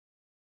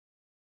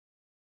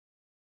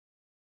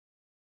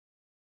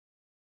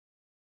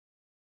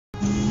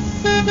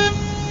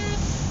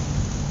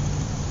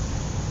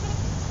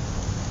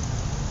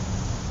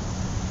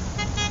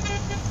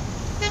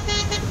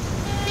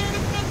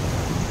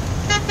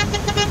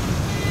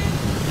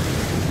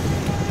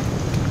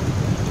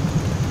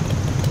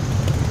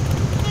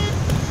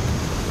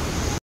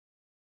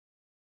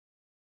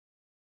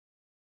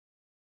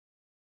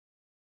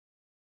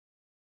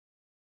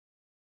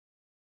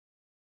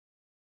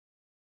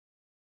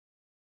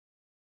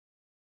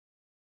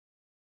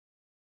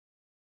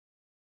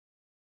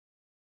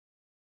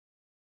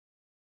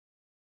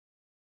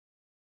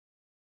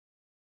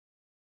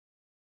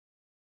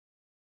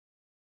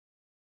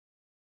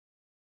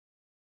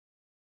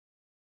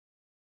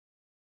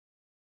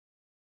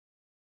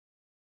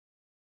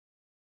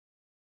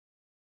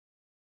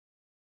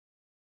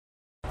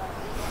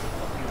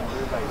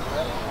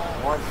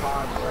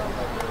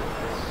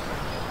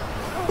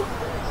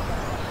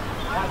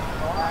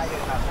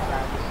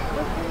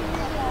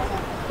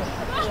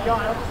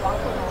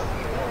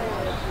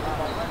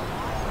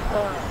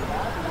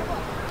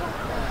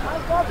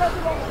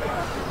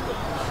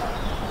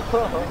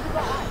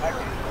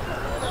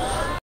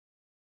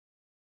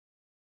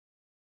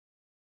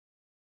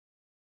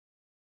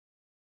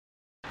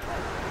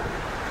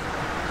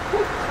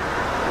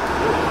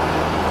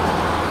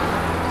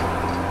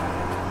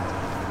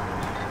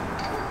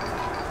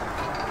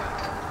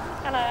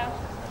Hello.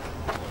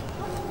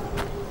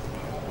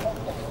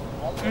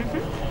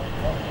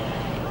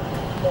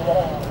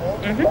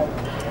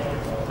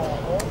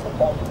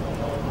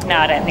 No,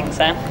 I don't think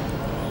so.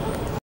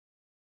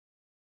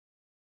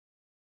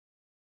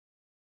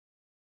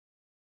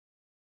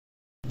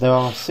 There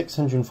are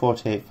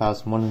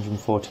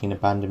 648,114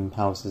 abandoned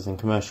houses and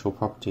commercial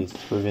properties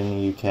within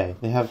the UK.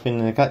 They have been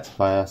neglected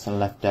by us and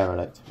left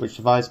derelict, which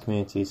divides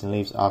communities and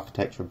leaves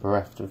architecture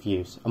bereft of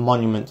use, a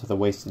monument to the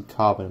wasted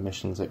carbon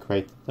emissions that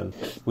created them.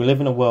 We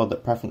live in a world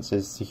that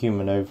preferences the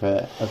human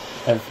over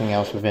everything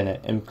else within it,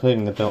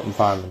 including the built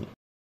environment.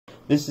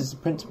 This is the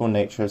principal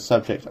nature of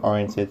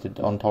subject-oriented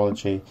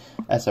ontology,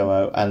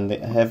 SOO, and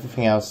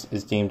everything else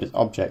is deemed as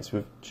objects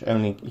which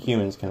only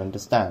humans can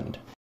understand.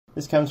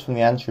 This comes from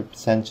the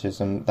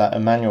anthropocentrism that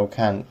Immanuel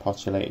Kant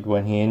postulated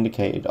when he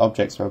indicated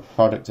objects are a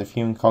product of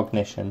human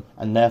cognition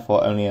and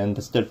therefore only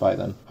understood by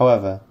them.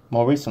 However,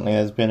 more recently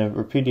there has been a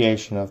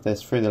repudiation of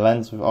this through the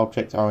lens of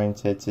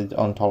object-oriented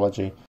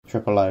ontology,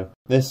 OO.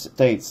 This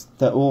states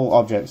that all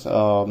objects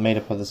are made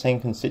up of the same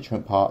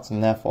constituent parts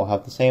and therefore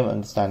have the same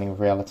understanding of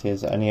reality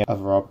as any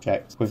other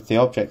object, with the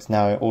objects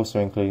now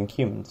also including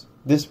humans.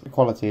 This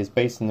equality is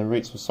based on the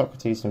roots of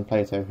Socrates and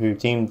Plato, who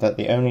deemed that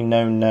the only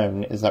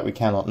known is that we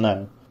cannot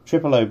know.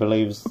 OO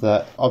believes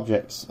that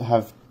objects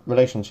have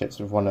relationships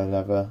with one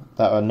another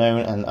that are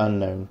known and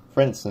unknown.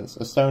 For instance,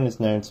 a stone is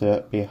known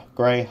to be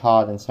grey,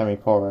 hard and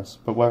semi-porous,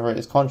 but whether it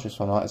is conscious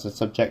or not is a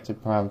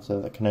subjective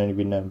parameter that can only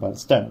be known by the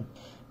stone.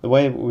 The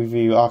way we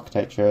view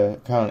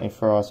architecture currently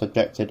through our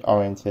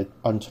subject-oriented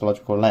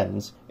ontological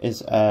lens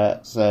is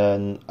as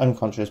an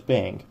unconscious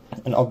being,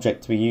 an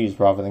object to be used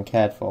rather than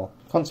cared for.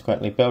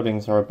 Consequently,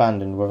 buildings are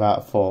abandoned without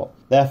a thought.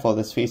 Therefore,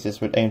 this thesis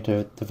would aim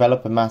to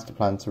develop a master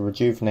plan to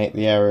rejuvenate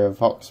the area of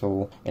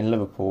Vauxhall in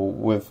Liverpool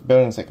with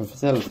buildings that can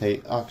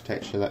facilitate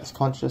architecture that is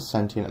conscious,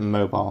 sentient and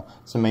mobile,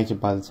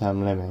 summated by the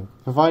term living.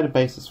 To provide a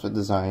basis for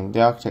design,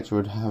 the architecture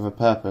would have a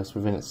purpose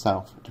within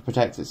itself, to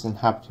protect its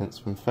inhabitants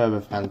from further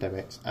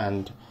pandemics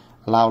and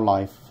allow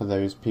life for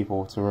those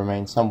people to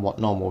remain somewhat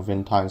normal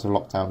within times of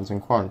lockdowns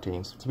and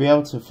quarantines. To be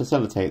able to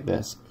facilitate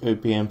this, it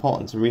would be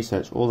important to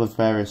research all the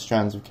various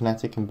strands of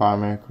kinetic and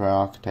biomimicry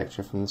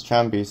architecture from the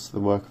Strand Beast to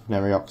the work of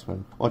Nery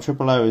Oxman.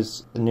 While OO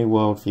is a new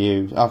world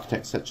view,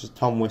 architects such as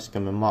Tom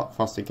Wiscombe and Mark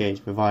Foster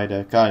Gage provide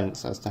a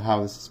guidance as to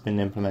how this has been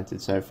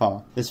implemented so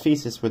far. This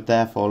thesis would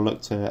therefore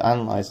look to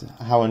analyse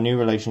how a new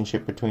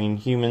relationship between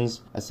humans,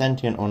 a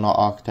sentient or not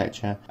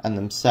architecture, and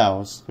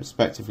themselves,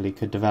 respectively,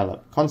 could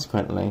develop.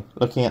 Consequently,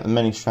 looking at the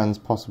many strands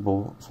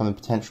possible from the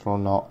potential or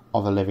not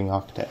of a living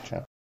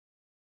architecture.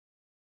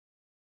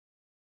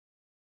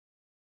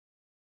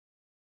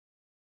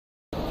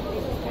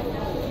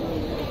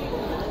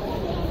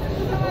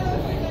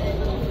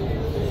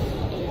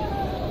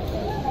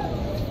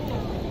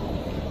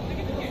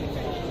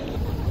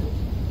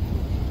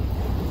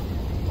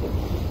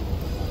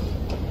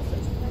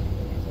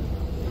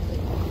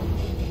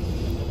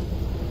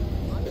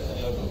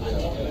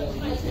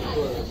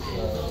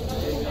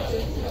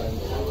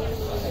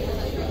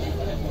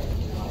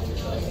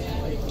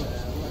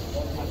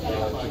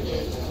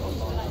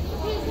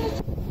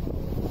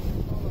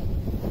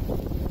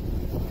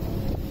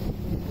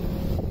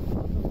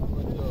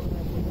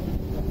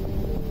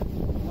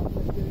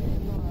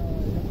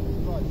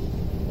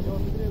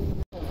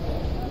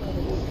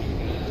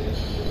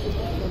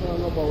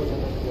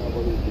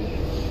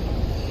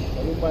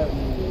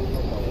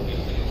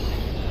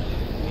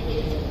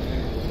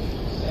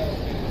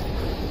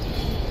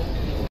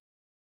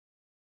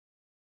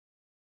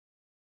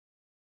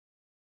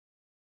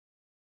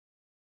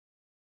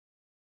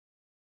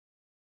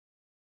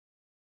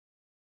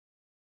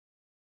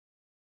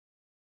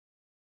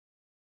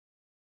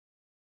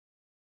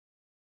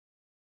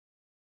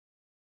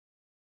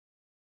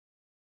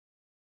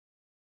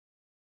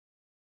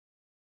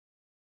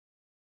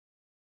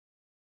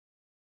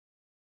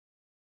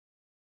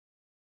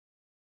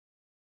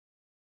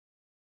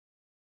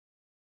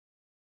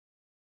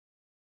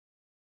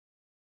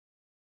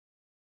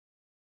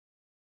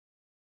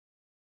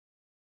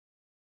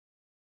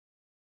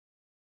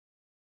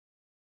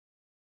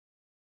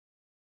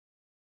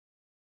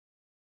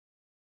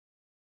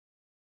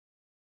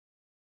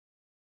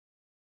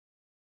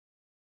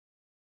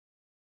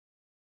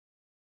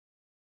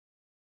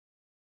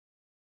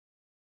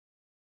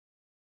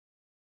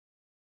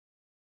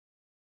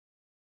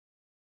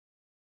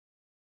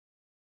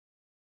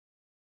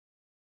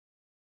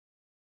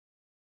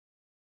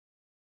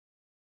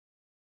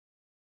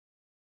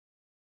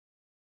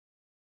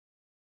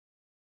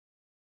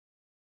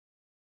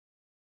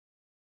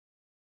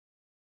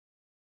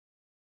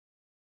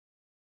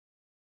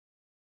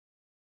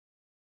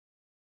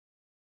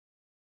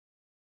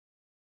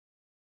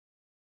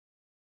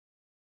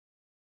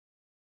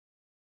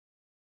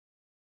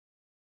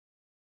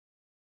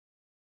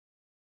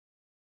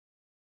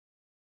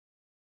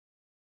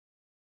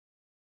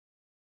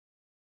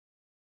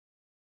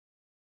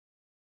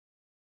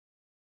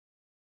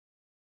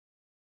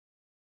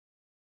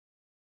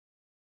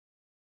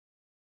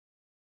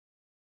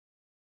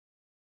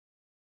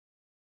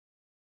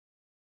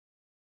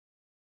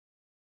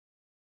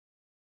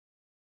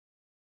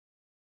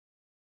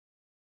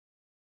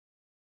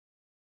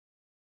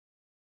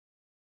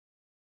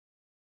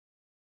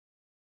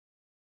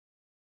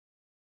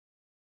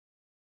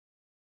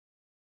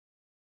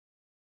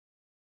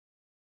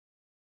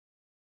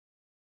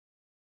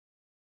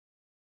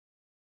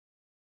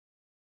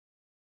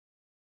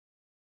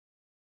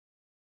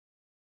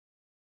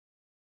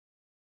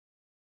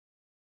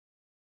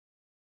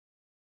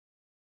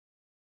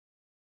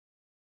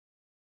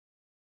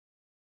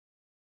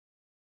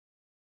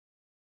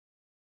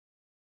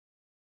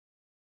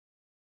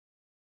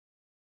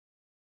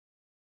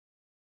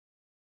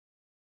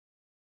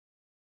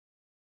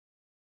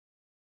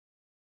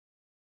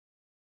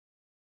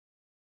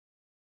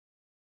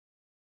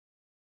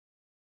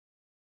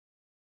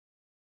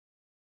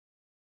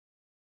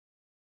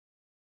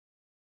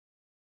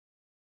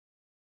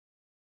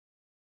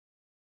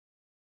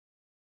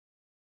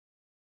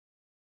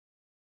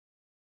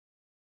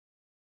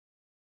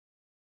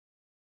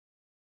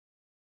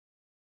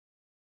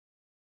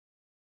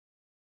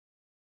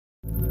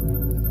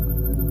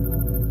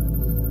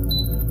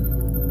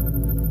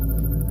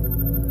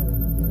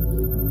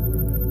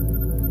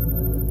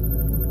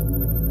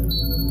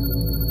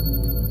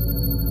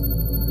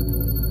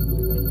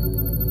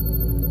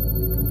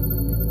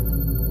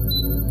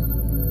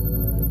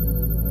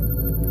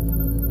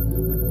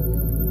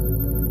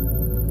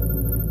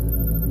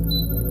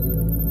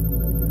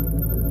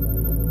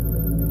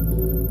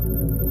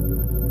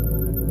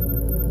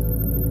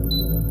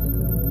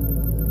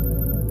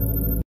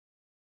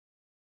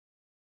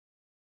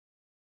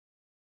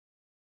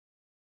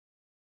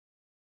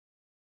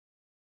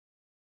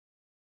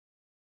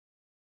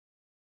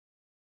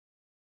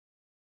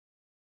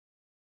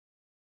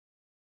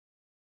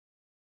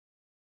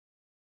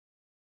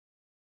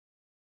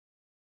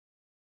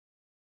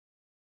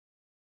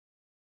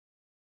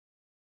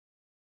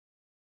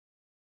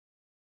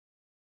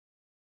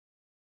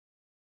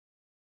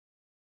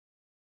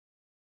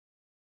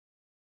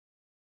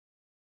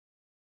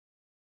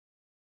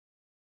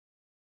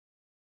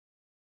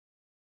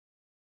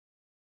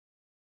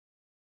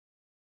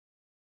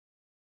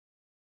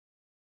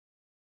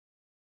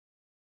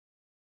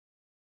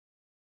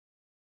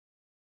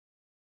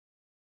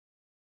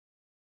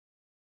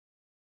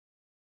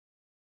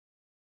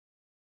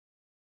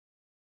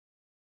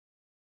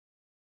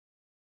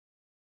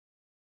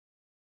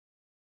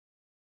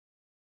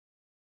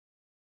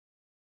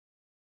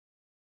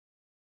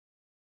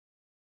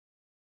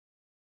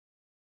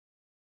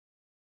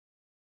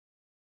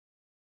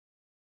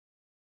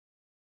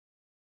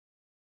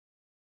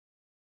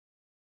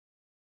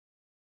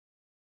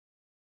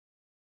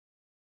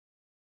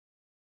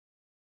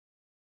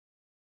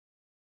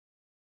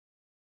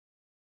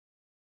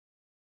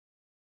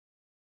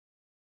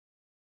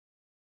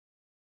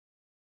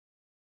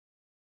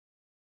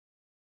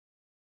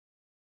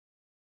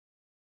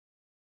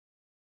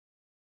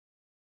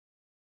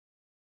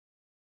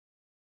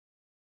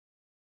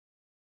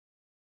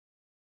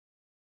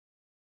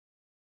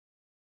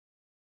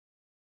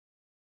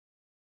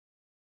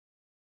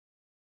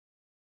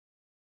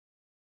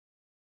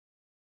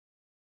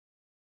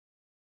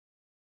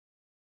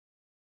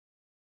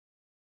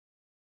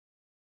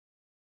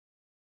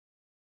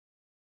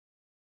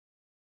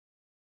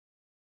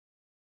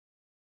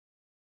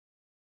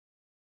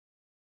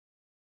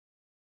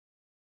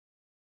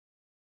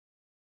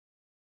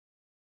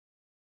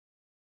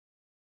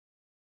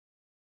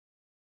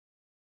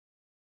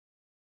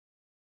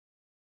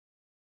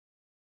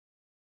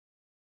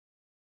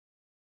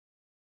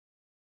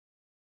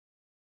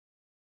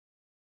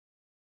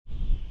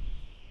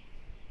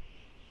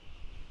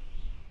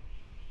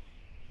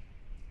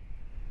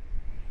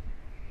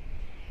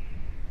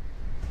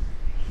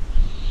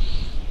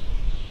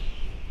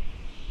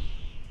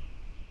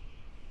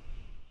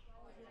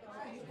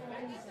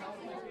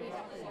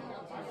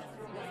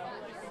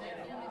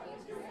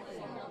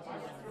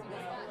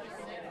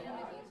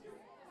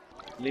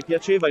 Le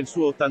piaceva il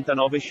suo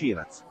 89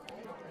 Shiraz.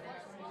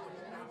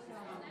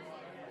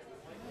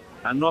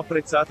 Hanno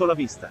apprezzato la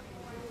vista.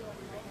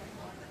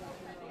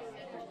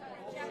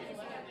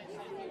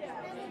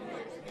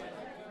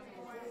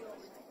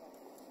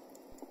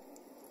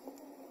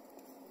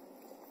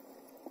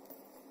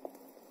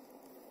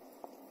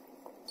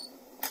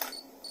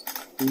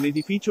 Un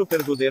edificio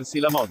per godersi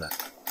la moda.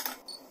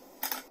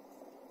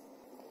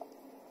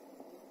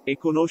 E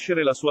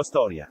conoscere la sua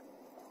storia.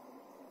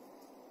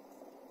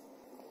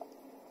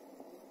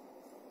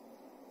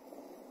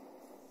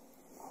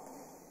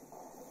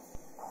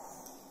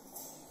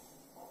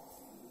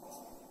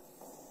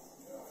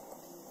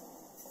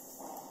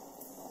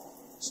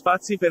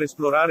 Spazi per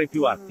esplorare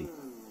più atti.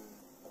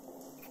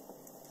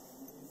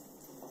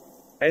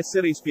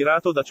 Essere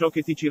ispirato da ciò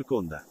che ti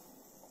circonda.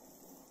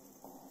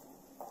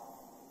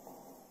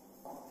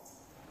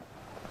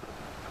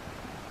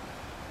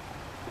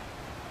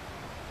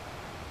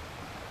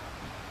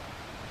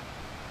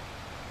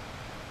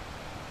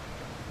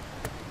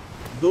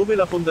 Dove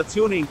la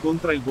fondazione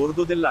incontra il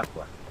bordo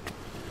dell'acqua.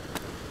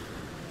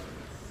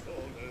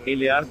 E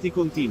le arti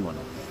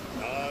continuano.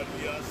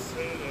 Aria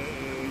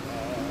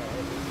serena,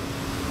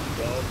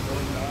 dopo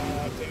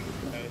la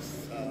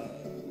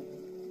tempesta,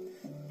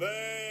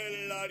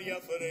 bell'aria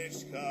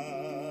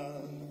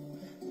fresca,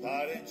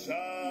 pare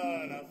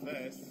già una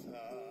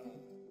festa.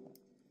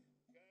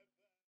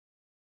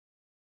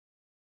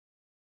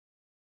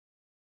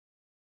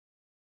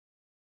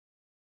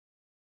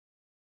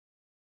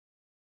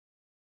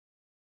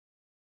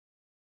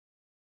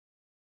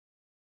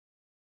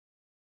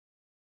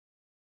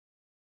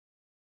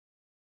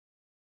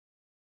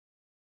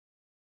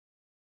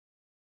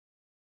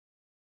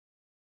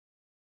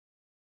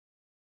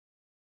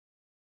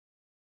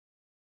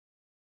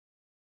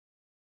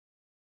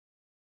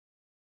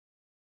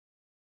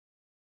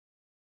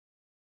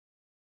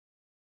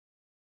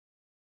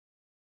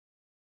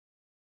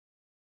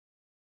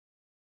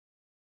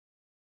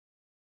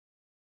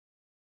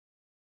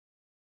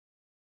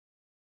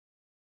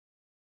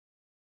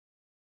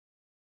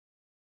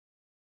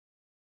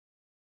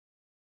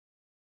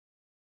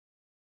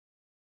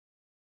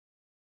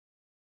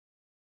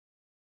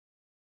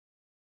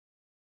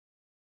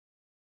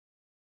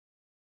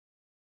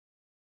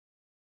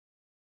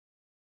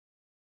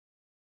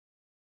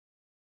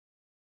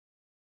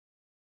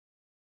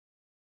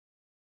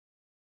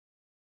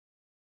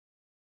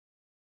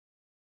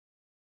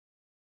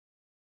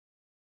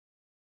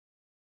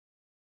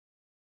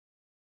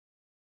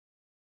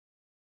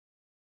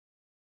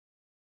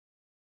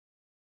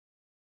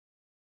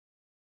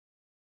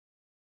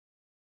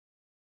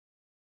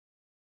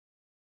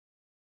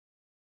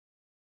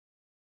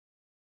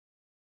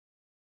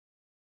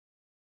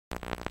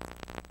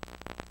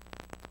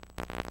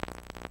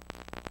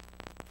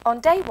 On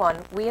day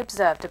one, we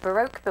observed a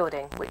Baroque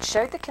building which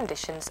showed the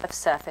conditions of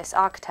surface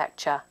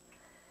architecture.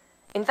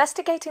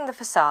 Investigating the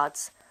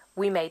facades,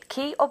 we made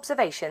key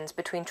observations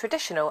between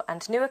traditional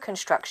and newer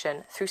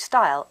construction through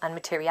style and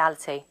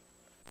materiality.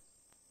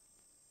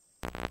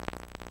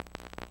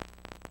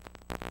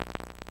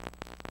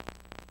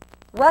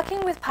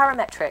 Working with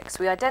parametrics,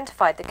 we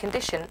identified the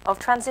condition of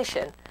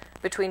transition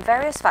between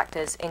various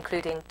factors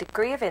including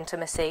degree of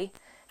intimacy,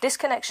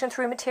 disconnection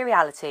through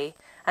materiality,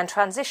 and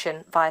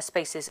transition via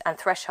spaces and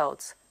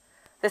thresholds.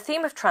 The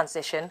theme of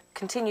transition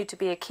continued to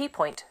be a key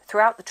point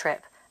throughout the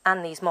trip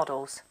and these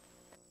models.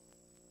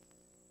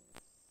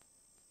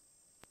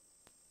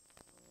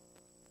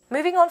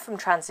 Moving on from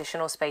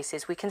transitional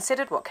spaces, we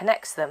considered what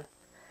connects them.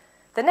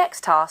 The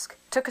next task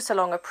took us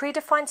along a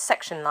predefined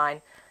section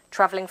line,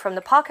 travelling from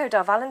the Parco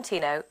del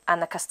Valentino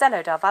and the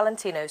Castello del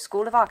Valentino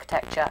School of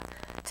Architecture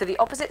to the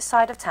opposite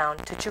side of town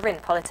to Turin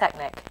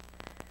Polytechnic.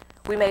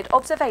 We made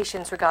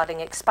observations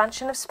regarding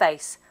expansion of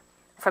space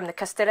from the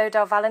Castello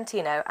del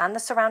Valentino and the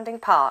surrounding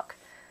park,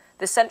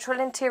 the central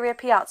interior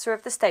piazza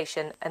of the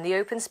station and the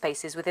open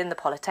spaces within the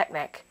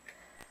Polytechnic.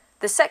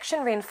 The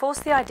section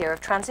reinforced the idea of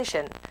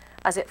transition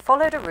as it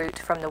followed a route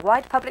from the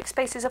wide public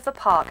spaces of the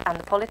park and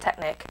the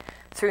Polytechnic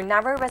through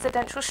narrow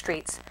residential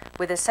streets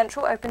with a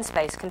central open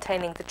space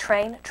containing the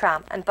train,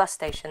 tram and bus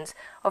stations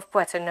of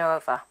Puerto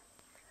Nuova.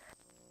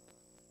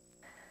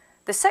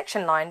 The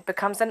section line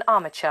becomes an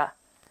armature,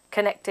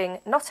 connecting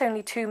not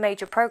only two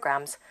major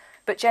programs,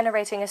 but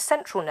generating a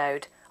central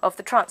node of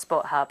the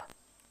transport hub.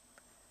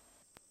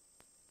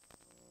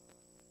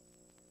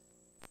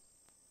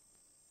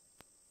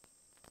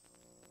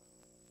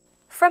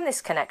 From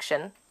this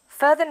connection,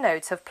 further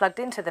nodes have plugged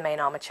into the main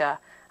armature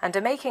and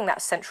are making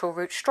that central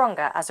route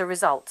stronger as a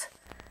result,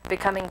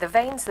 becoming the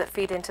veins that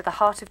feed into the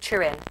heart of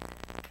Turin,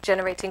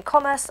 generating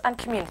commerce and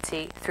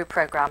community through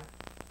program.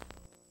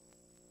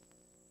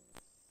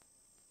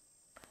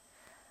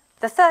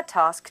 The third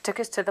task took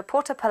us to the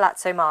Porta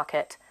Palazzo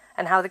market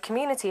and how the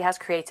community has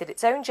created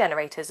its own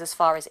generators as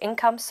far as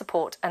income,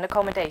 support and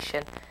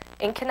accommodation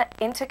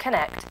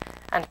interconnect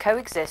and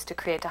coexist to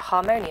create a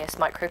harmonious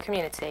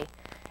micro-community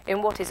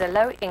in what is a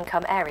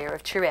low-income area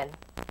of Turin.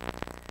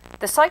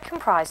 The site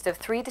comprised of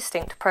three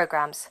distinct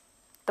programs: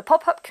 The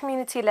pop-up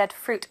community-led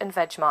fruit and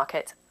veg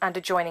market and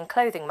adjoining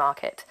clothing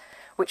market,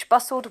 which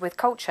bustled with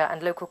culture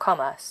and local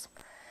commerce.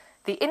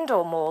 The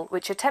indoor mall,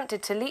 which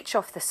attempted to leech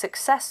off the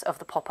success of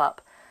the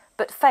pop-up,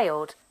 but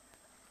failed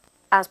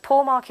as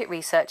poor market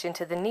research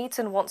into the needs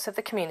and wants of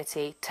the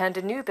community turned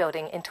a new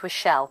building into a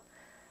shell,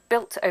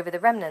 built over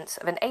the remnants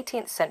of an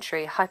 18th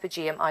century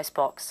hypogeum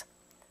icebox.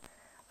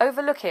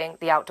 Overlooking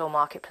the outdoor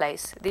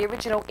marketplace, the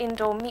original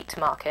indoor meat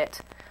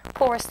market,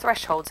 porous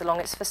thresholds along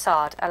its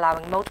facade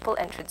allowing multiple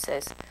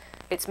entrances,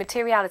 its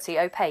materiality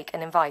opaque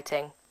and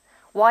inviting.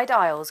 Wide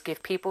aisles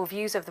give people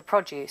views of the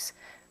produce,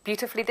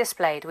 beautifully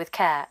displayed with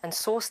care and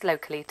sourced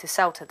locally to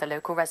sell to the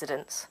local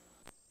residents.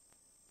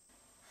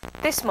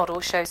 This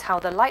model shows how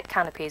the light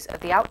canopies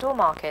of the outdoor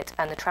market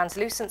and the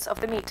translucence of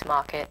the meat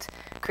market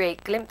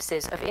create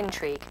glimpses of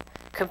intrigue,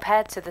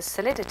 compared to the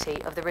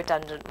solidity of the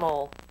redundant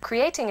mall.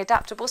 Creating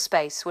adaptable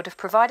space would have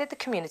provided the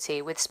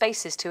community with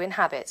spaces to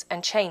inhabit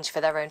and change for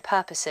their own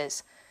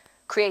purposes,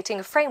 creating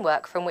a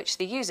framework from which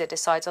the user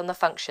decides on the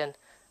function,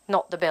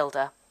 not the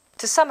builder.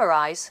 To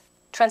summarise,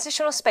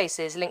 transitional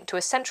spaces link to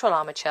a central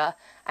armature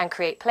and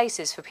create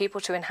places for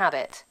people to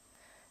inhabit.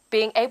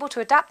 Being able to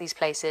adapt these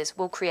places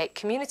will create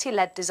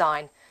community-led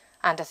design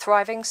and a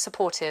thriving,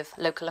 supportive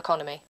local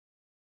economy.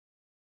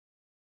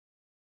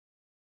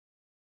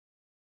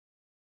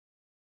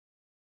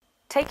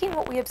 Taking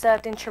what we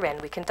observed in Turin,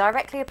 we can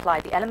directly apply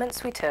the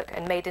elements we took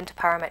and made into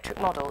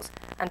parametric models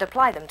and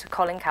apply them to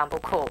Colin Campbell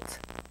Court.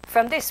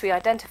 From this, we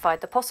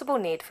identified the possible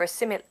need for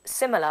a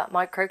similar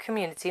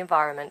micro-community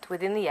environment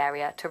within the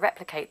area to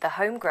replicate the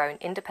homegrown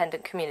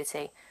independent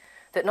community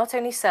that not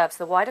only serves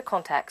the wider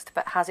context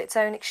but has its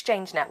own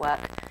exchange network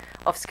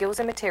of skills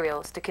and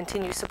materials to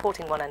continue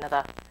supporting one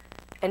another,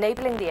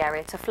 enabling the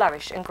area to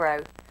flourish and grow,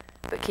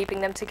 but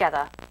keeping them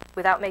together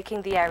without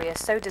making the area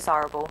so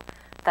desirable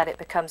that it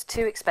becomes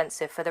too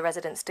expensive for the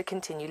residents to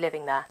continue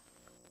living there.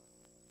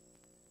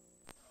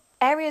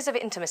 Areas of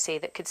intimacy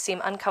that could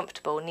seem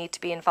uncomfortable need to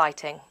be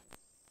inviting.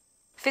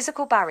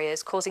 Physical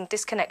barriers causing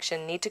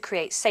disconnection need to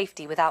create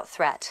safety without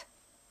threat.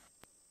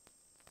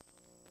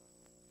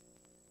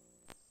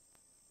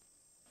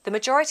 The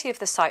majority of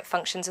the site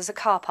functions as a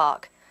car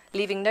park,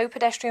 leaving no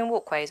pedestrian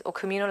walkways or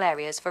communal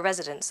areas for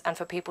residents and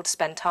for people to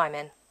spend time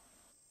in.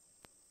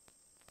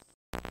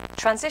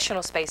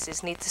 Transitional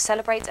spaces need to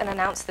celebrate and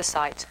announce the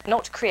site,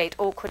 not create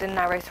awkward and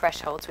narrow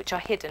thresholds which are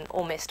hidden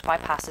or missed by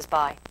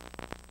passers-by.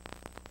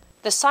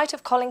 The site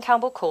of Colin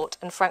Campbell Court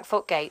and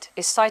Frankfort Gate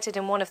is sited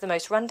in one of the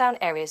most run-down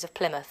areas of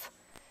Plymouth.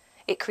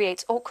 It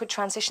creates awkward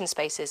transition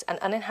spaces and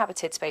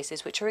uninhabited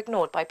spaces which are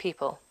ignored by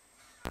people.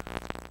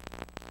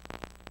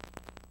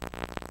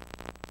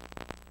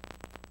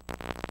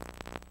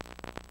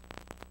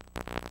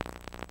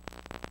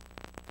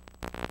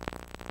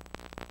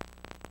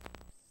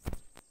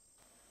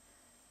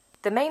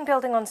 The main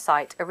building on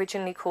site,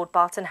 originally called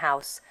Barton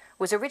House,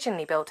 was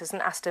originally built as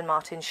an Aston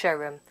Martin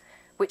showroom,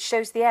 which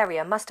shows the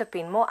area must have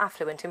been more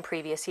affluent in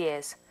previous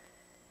years.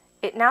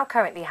 It now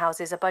currently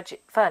houses a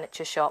budget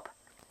furniture shop,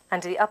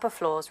 and the upper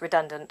floors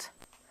redundant.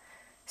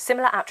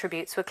 Similar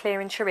attributes were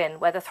clear in Turin,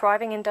 where the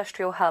thriving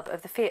industrial hub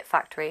of the Fiat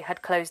factory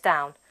had closed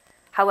down.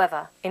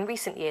 However, in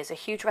recent years a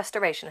huge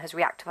restoration has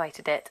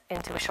reactivated it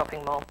into a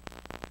shopping mall.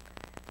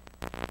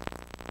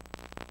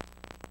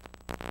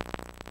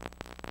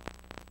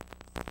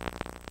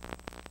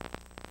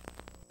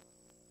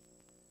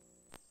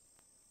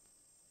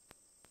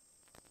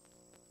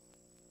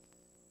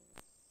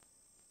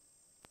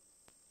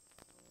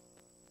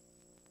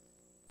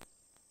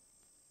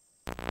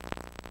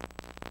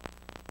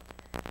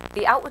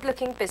 The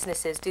outward-looking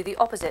businesses do the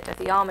opposite of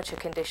the armature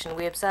condition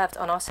we observed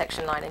on our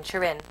section line in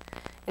Turin.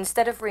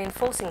 Instead of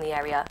reinforcing the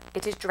area,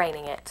 it is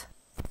draining it.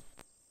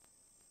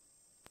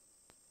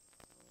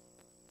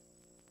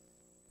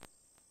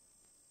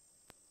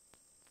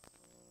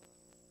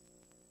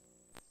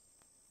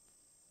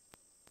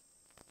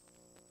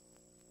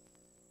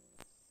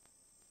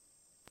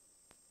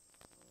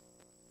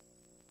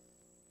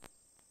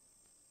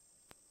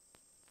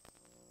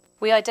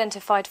 We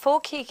identified 4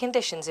 key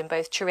conditions in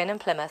both Turin and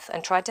Plymouth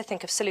and tried to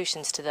think of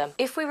solutions to them.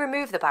 If we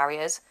remove the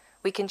barriers,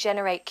 we can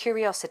generate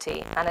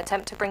curiosity and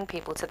attempt to bring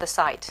people to the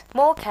site.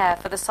 More care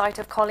for the site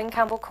of Colin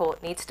Campbell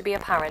Court needs to be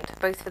apparent,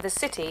 both for the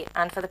city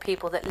and for the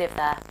people that live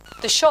there.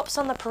 The shops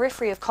on the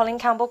periphery of Colin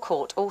Campbell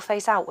Court all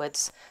face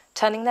outwards,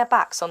 turning their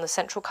backs on the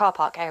central car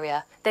park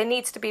area. There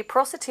needs to be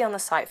porosity on the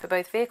site for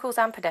both vehicles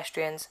and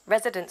pedestrians,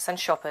 residents and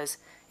shoppers,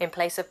 in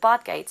place of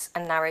barred gates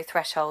and narrow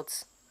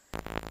thresholds.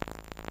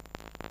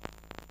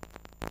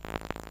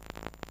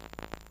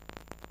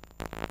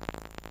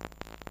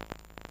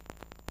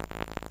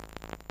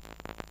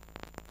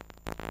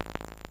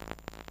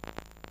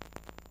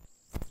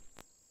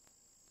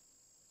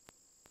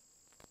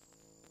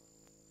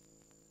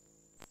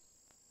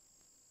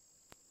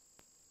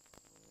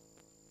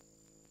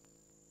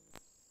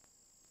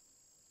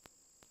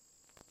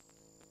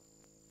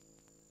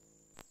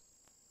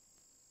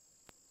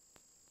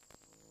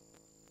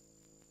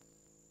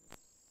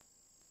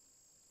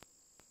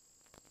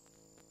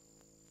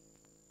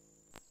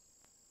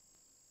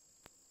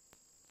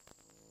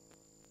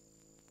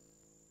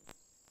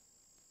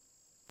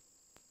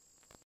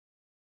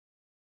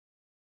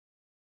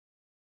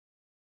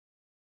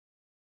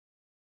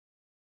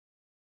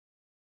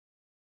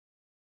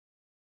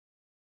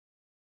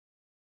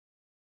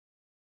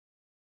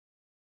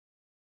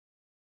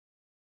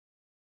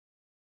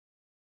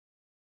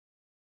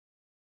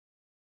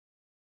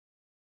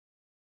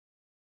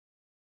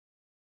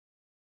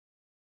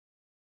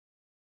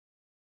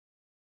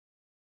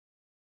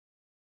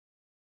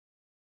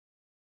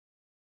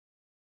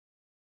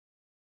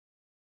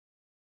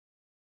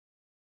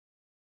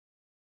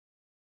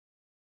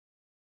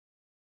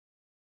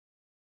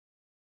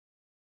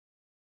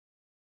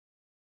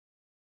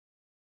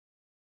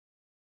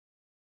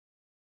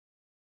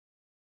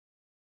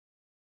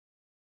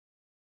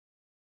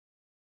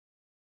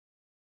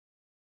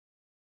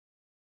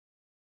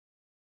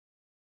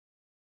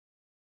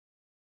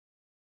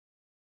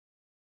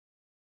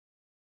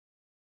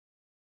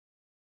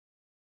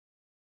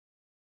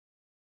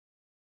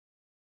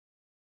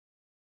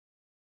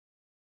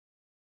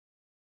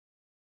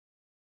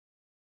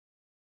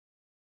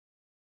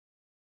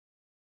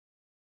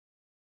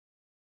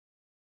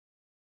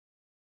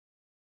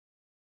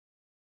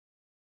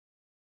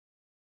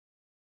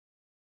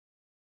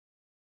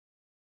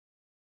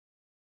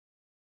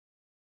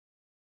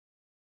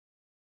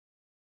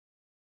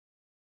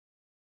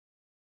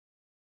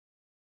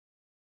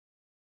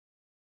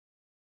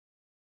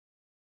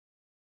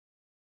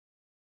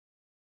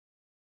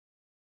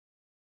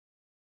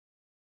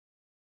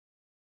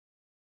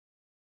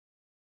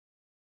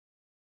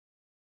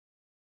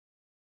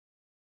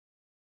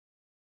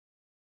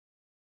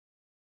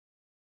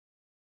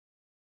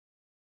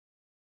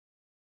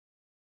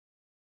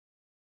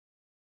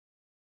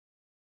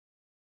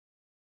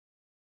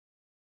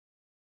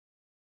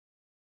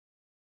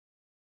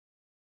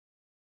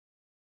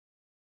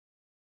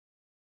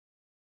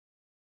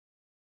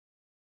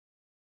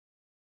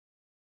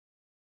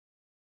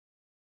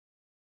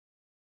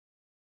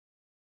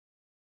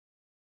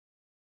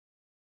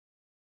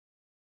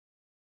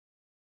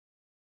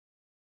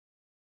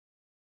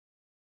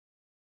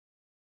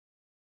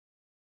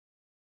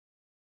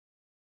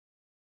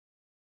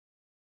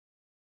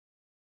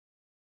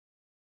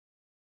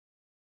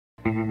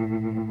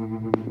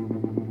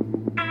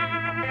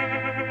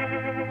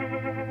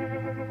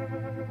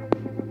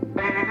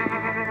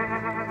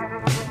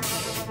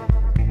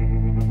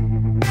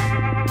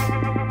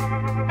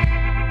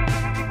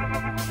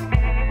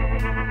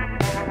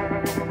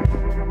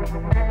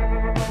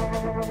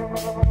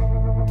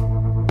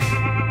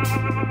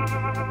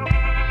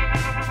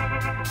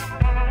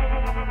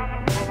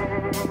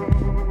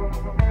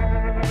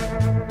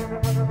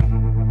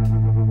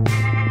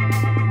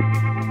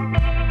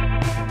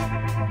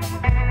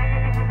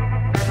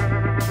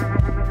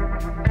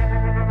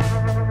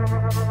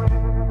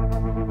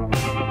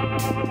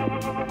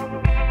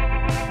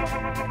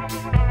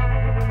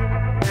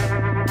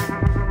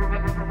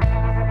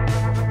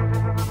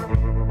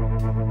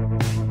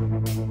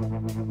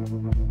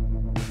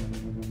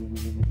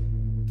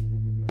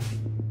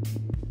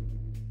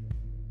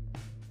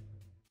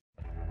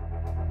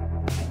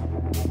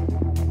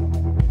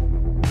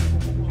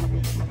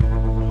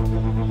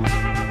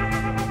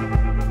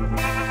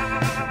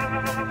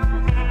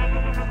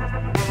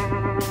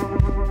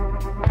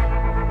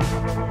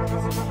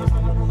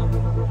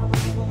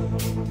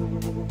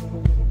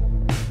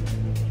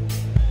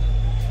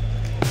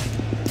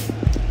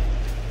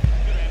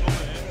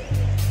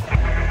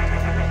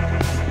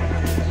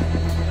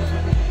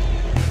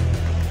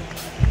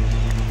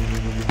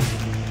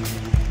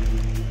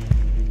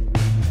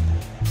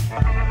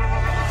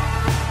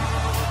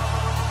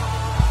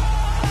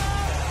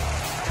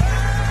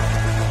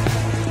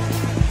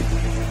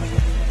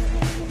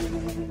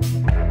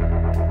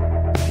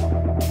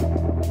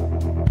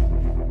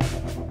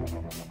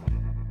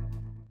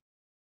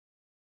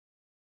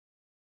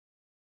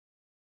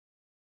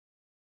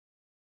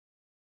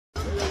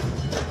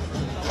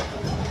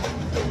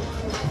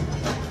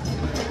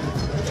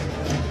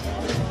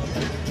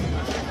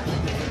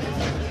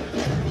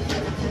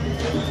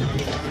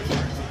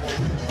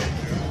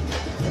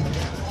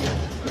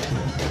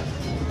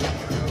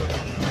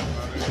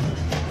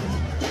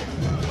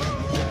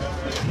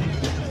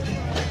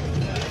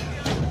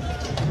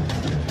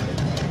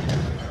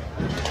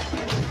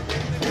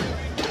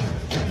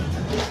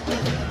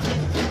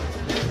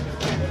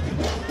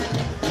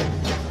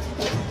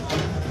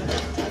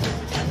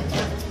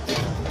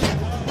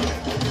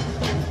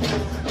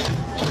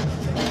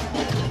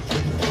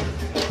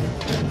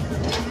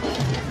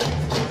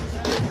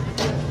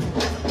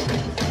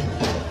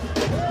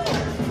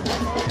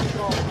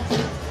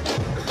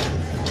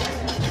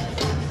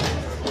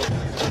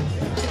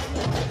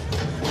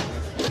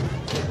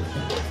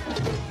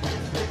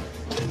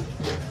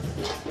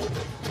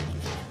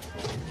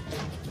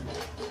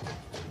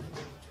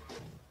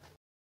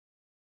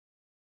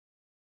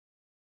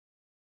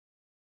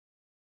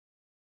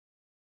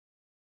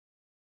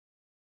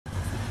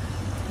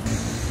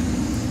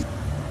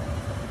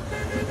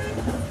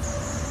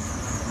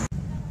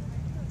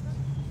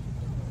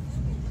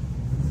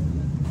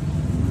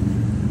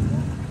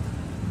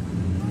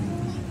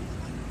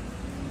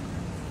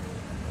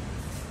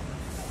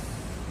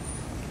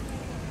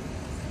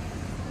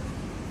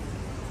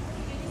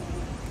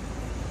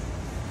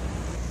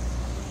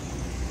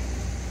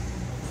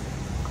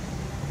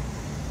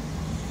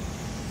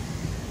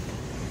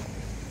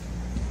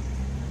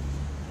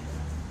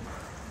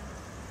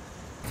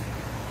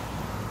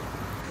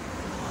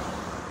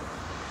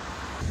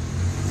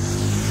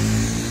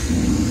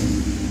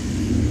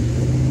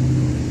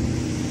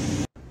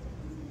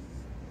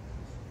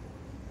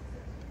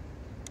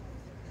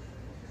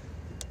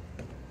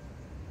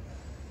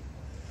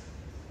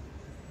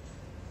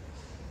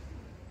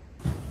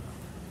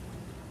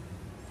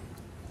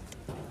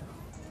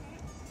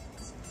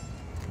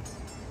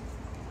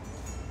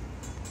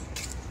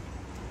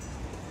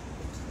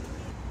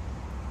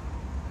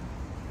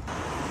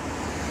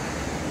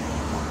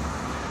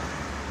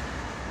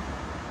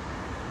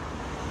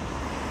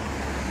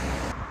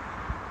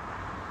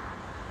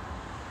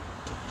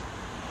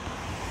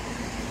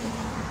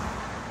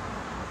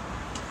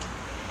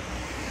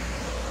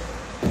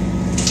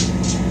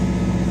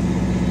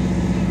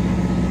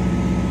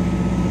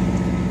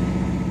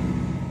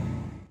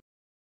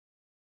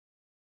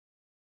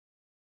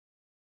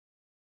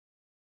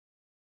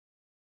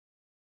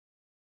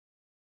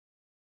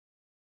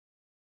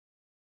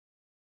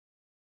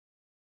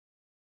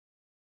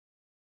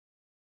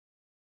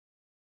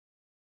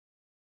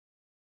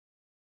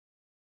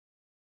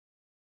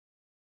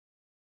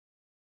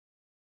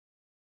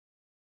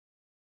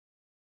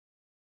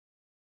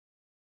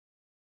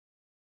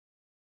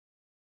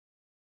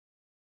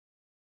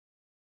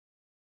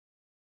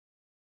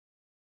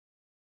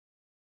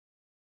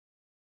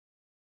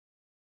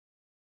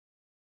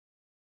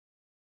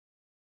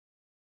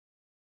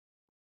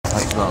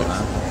 As well,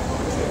 man.